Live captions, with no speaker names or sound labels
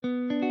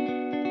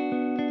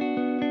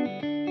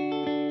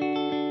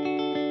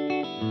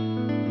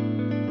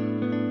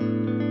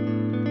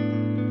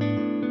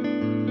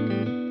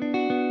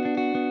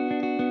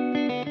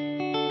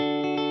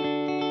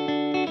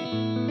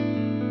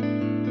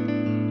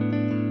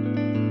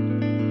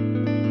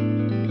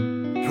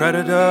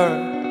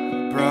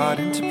predator brought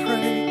into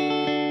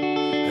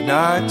prey, and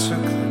I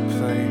took their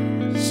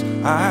place,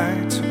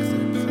 I took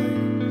their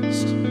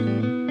place.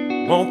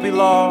 Won't be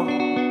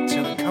long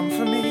till they come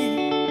for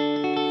me,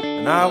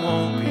 and I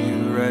won't be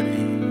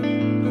ready,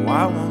 no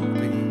I won't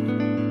be.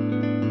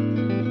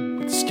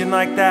 With skin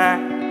like that,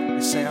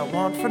 they say I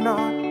want for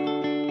naught,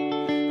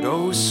 but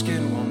oh,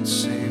 skin won't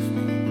save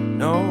me,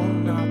 no,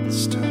 not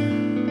this time.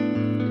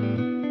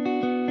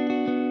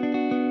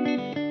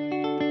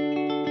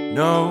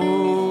 No,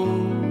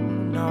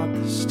 not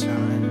this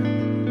time.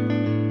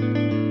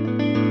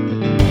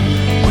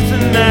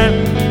 Within them,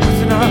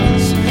 within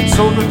us,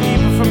 sold the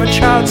people from a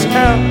child's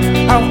hell.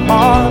 How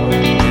hard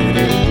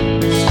it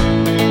is.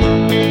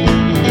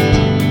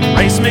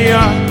 Raise me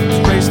up,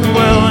 raise the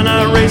will, and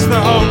I raise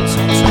the hopes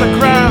to the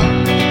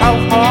ground. How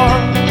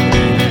hard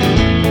it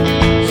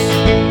is.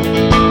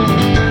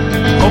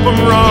 Hope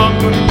I'm wrong,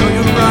 but I know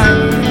you're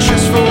right.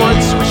 Just for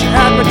once, wish I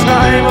had my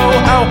time. Oh,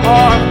 how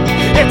hard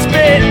it's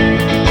been.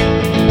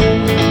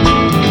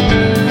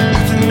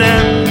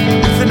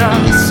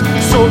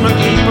 Sold my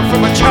people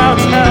from a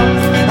child's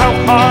health. How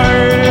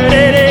hard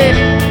it is.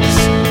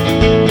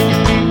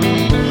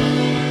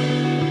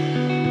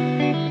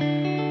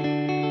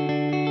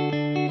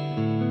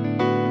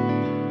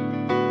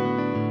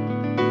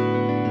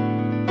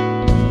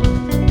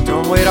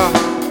 Don't wait up,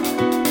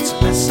 it's a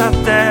mess out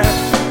there.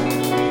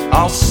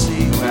 I'll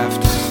see you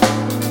after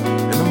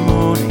in the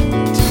morning,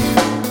 dear.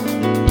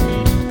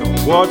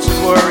 Don't want to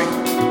worry,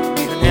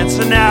 need an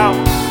answer now,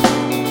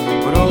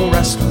 but all the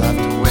rest will have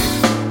to wait.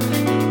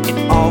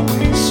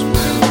 Always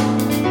will.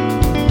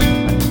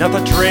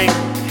 Another drink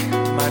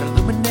might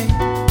illuminate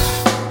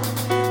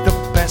the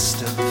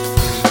best of the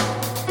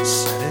three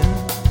set in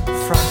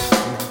front of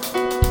me.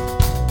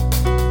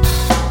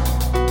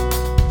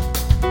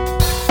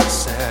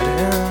 Set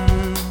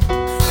in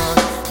front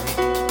of me.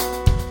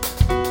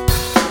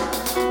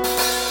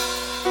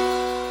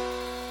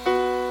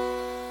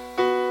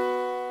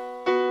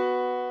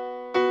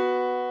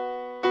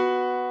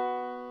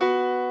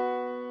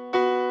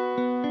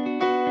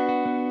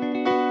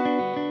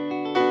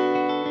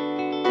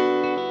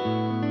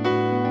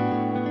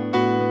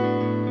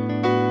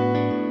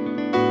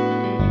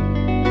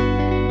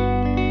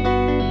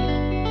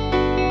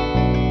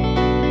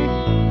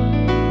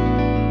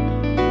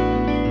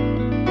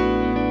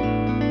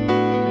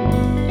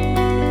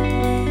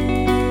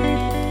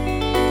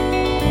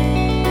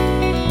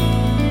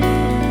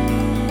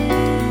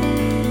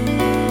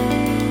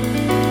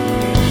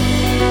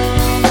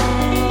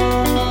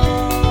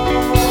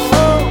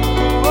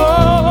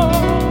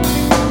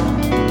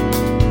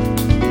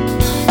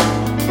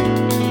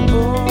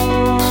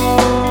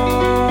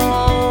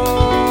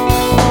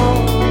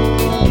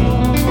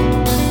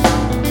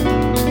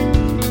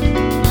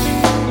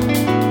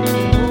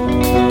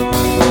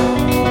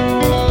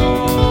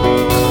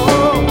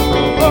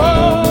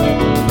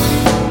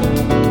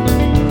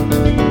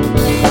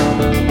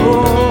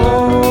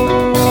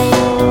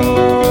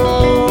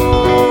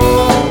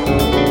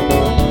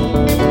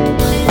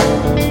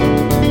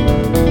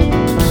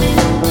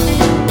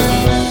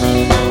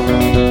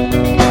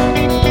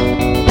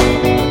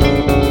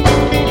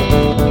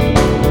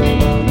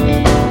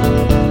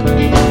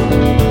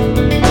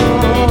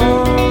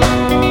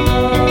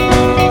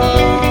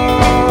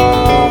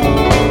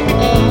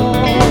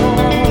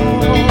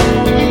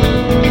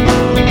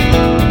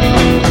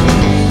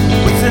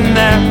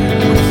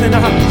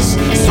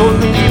 Sold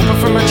the people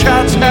from a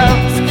child's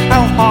health.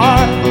 How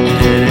hard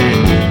it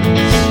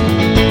is.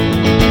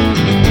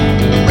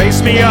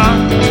 Raise me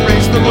up,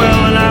 raise the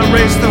will, and I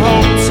raise the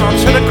hopes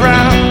onto the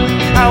ground.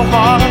 How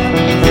hard